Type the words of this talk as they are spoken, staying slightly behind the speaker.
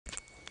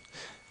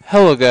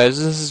Hello guys,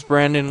 this is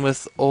Brandon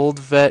with Old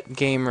Vet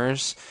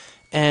Gamers,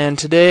 and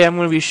today I'm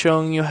going to be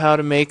showing you how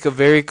to make a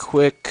very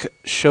quick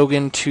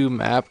Shogun 2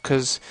 map,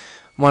 because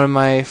one of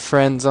my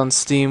friends on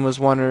Steam was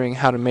wondering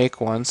how to make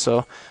one,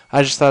 so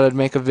I just thought I'd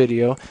make a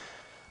video.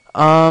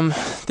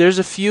 There's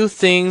a few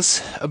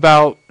things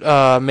about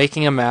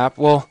making a map.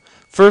 Well,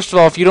 first of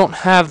all, if you don't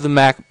have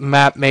the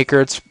map maker,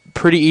 it's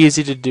pretty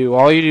easy to do.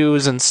 All you do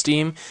is in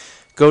Steam,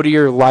 go to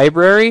your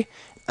library,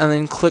 and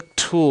then click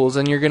Tools,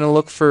 and you're going to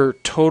look for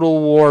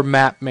Total War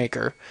Map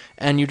Maker,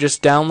 and you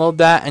just download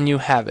that and you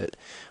have it.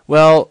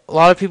 Well, a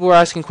lot of people are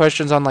asking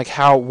questions on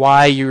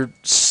why you're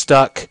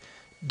stuck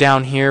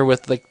down here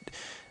with the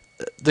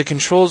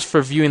controls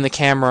for viewing the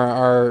camera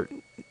are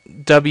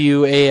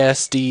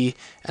WASD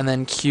and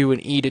then Q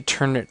and E to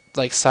turn it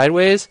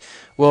sideways.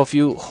 Well, if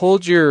you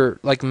hold your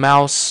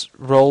mouse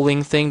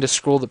rolling thing to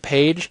scroll the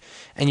page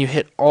and you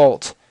hit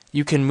Alt,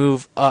 you can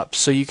move up,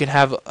 so you can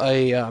have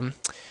a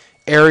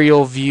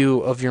aerial view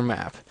of your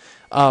map.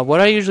 What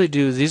I usually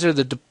do is these are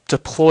the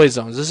deploy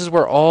zones. This is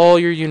where all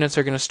your units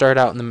are going to start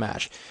out in the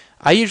match.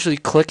 I usually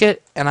click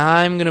it and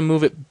I'm going to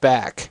move it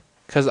back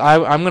because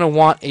I'm going to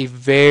want a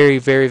very,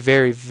 very,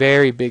 very,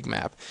 very big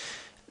map.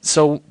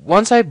 So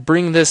once I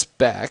bring this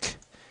back,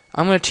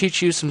 I'm going to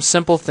teach you some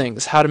simple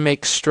things: how to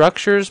make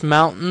structures,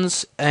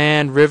 mountains,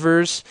 and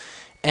rivers.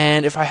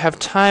 And if I have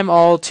time,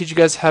 I'll teach you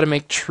guys how to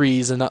make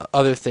trees and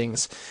other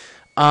things.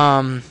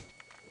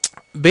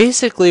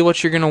 Basically,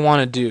 what you're going to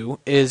want to do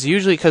is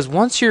usually, because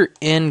once you're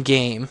in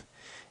game,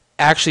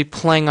 actually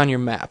playing on your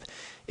map,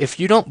 if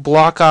you don't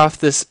block off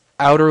this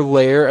outer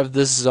layer of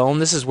this zone,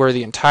 this is where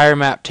the entire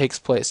map takes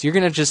place. You're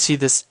going to just see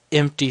this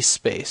empty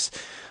space.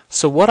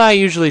 So what I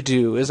usually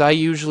do is I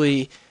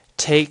usually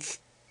take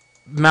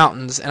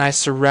mountains and I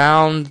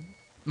surround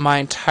my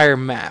entire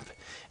map.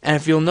 And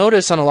if you'll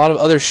notice on a lot of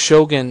other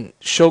Shogun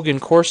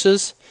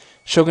courses,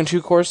 Shogun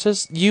 2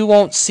 courses, you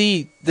won't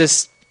see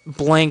this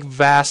blank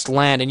vast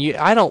land, and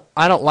I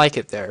don't like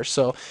it there.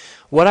 So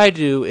what I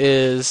do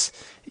is,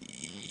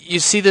 you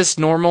see this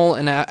normal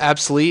and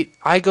obsolete,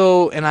 I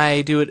go and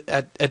I do it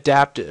at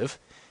adaptive.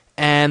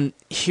 And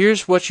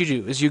here's what you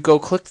do is you go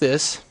click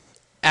this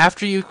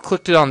after you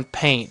clicked it on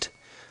paint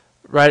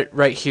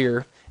right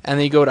here, and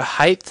then you go to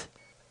height.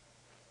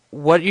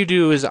 What you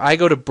do is I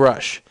go to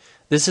brush.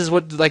 This is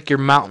what your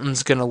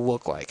mountain's gonna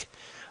look like.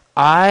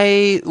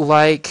 I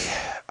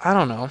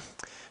don't know,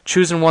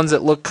 choosing ones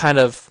that look kind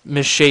of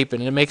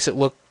misshapen. It makes it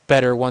look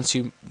better once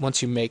you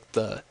make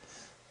the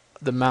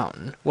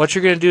mountain. What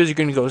you're going to do is you're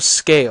going to go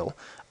scale.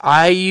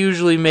 I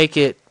usually make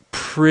it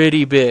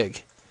pretty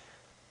big.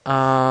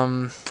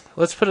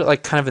 Let's put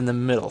it kind of in the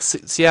middle.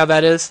 See how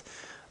that is?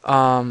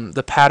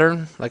 The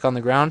pattern, on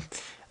the ground.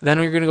 Then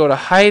we're going to go to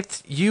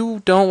height.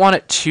 You don't want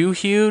it too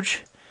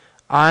huge.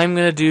 I'm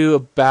going to do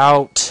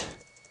about,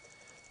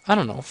 I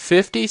don't know,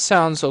 50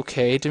 sounds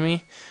okay to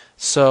me.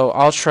 So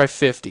I'll try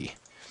 50.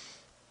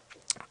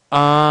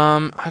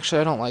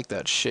 Actually, I don't like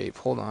that shape.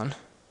 Hold on.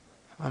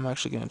 I'm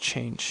actually going to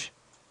change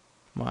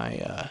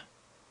my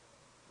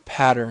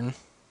pattern.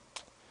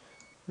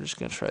 We're just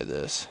going to try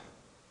this.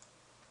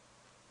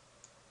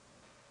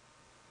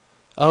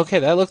 Okay,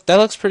 that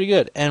looks pretty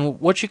good.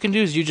 And what you can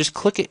do is you just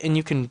click it and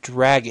you can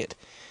drag it.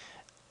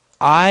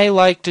 I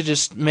like to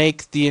just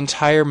make the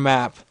entire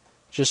map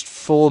just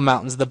full of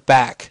mountains, the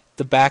back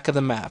of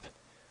the map.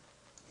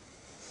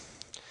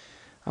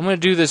 I'm going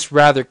to do this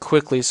rather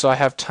quickly so I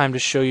have time to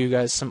show you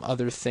guys some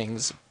other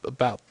things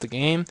about the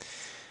game.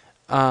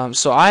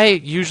 So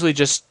I usually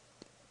just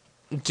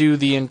do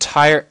the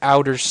entire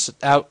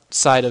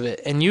outside of it.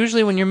 And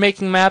usually when you're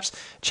making maps,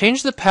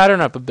 change the pattern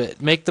up a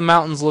bit. Make the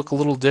mountains look a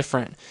little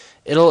different.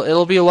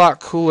 It'll be a lot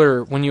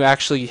cooler when you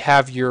actually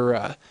have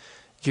your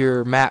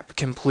map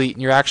complete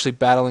and you're actually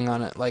battling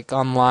on it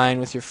online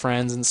with your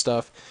friends and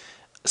stuff.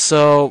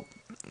 So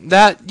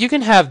that you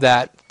can have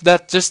that.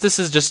 This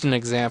is just an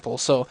example.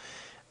 So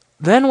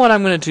then what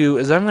I'm going to do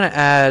is I'm going to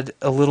add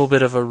a little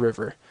bit of a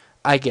river,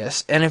 I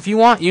guess. And if you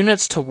want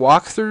units to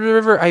walk through the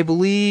river, I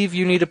believe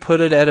you need to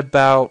put it at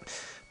about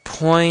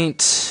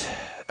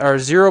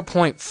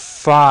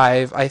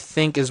 0.5, I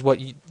think, is what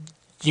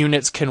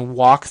units can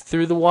walk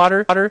through the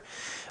water.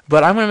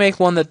 But I'm going to make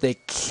one that they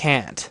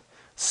can't.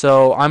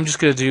 So I'm just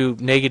going to do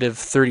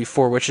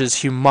 -34, which is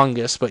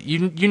humongous. But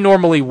you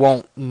normally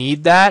won't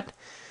need that.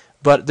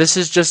 But this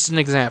is just an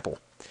example.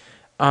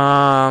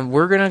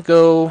 We're going to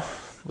go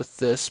with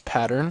this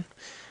pattern.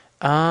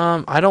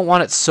 I don't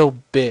want it so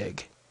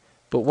big,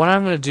 but what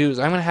I'm going to do is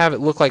I'm going to have it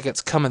look like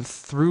it's coming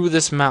through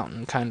this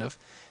mountain, kind of,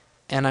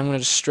 and I'm going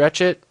to stretch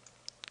it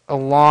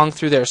along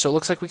through there, so it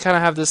looks like we kind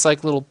of have this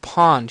little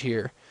pond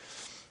here.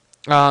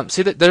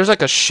 See that there's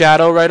a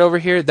shadow right over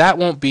here? That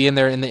won't be in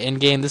there in the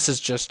end game. This is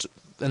just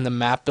in the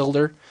map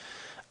builder.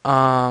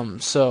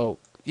 So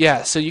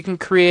yeah, so you can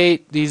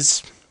create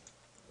these,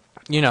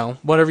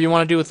 whatever you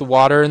want to do with the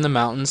water and the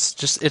mountains.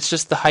 It's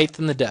just the height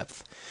and the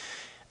depth.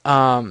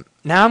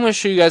 Now I'm going to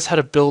show you guys how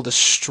to build a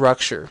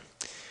structure.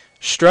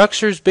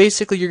 Structures,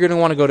 basically, you're going to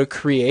want to go to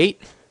Create,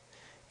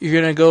 You're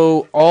going to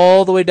go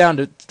all the way down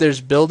to,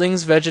 there's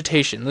buildings,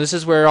 vegetation. This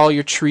is where all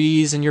your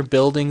trees and your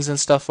buildings and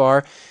stuff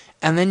are.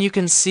 And then you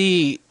can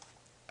see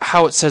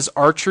how it says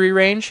archery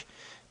range.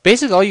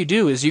 Basically all you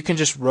do is you can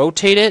just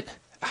rotate it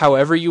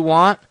however you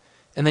want,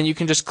 and then you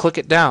can just click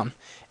it down.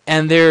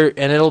 And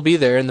it'll be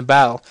there in the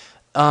battle.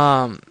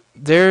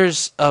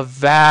 There's a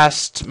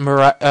vast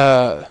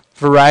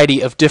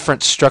variety of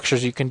different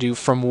structures you can do,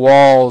 from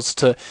walls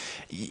to...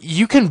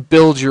 You can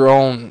build your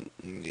own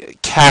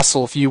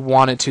castle if you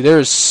wanted to. There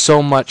is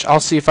so much. I'll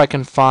see if I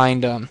can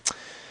find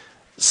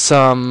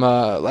some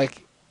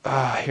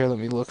here, let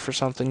me look for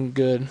something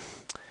good.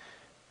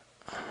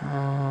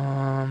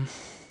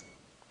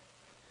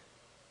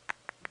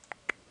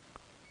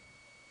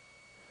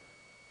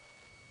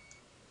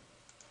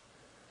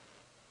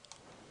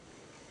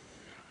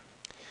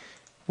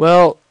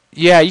 Well,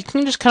 yeah, you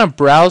can just kind of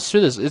browse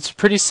through this. It's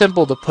pretty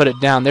simple to put it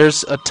down.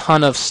 There's a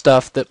ton of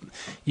stuff that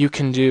you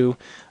can do.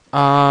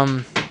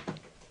 Let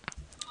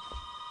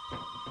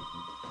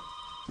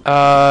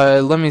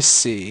me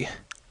see.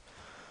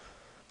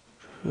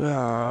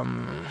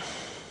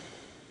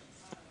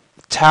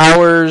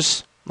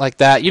 Towers like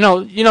that. You know,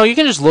 you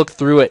can just look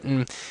through it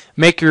and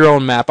make your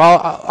own map.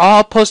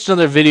 I'll post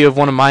another video of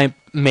one of my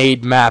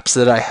made maps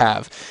that I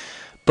have.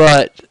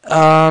 But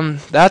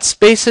that's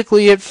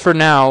basically it for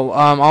now.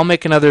 I'll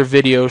make another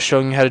video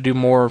showing you how to do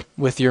more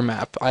with your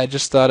map. I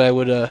just thought I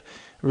would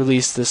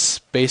release this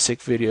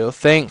basic video.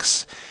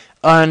 Thanks.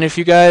 And if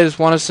you guys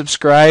want to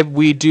subscribe,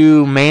 we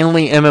do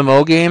mainly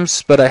MMO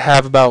games, but I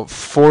have about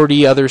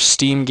 40 other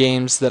Steam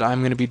games that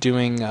I'm going to be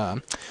doing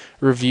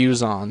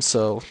reviews on.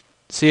 So,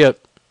 see ya.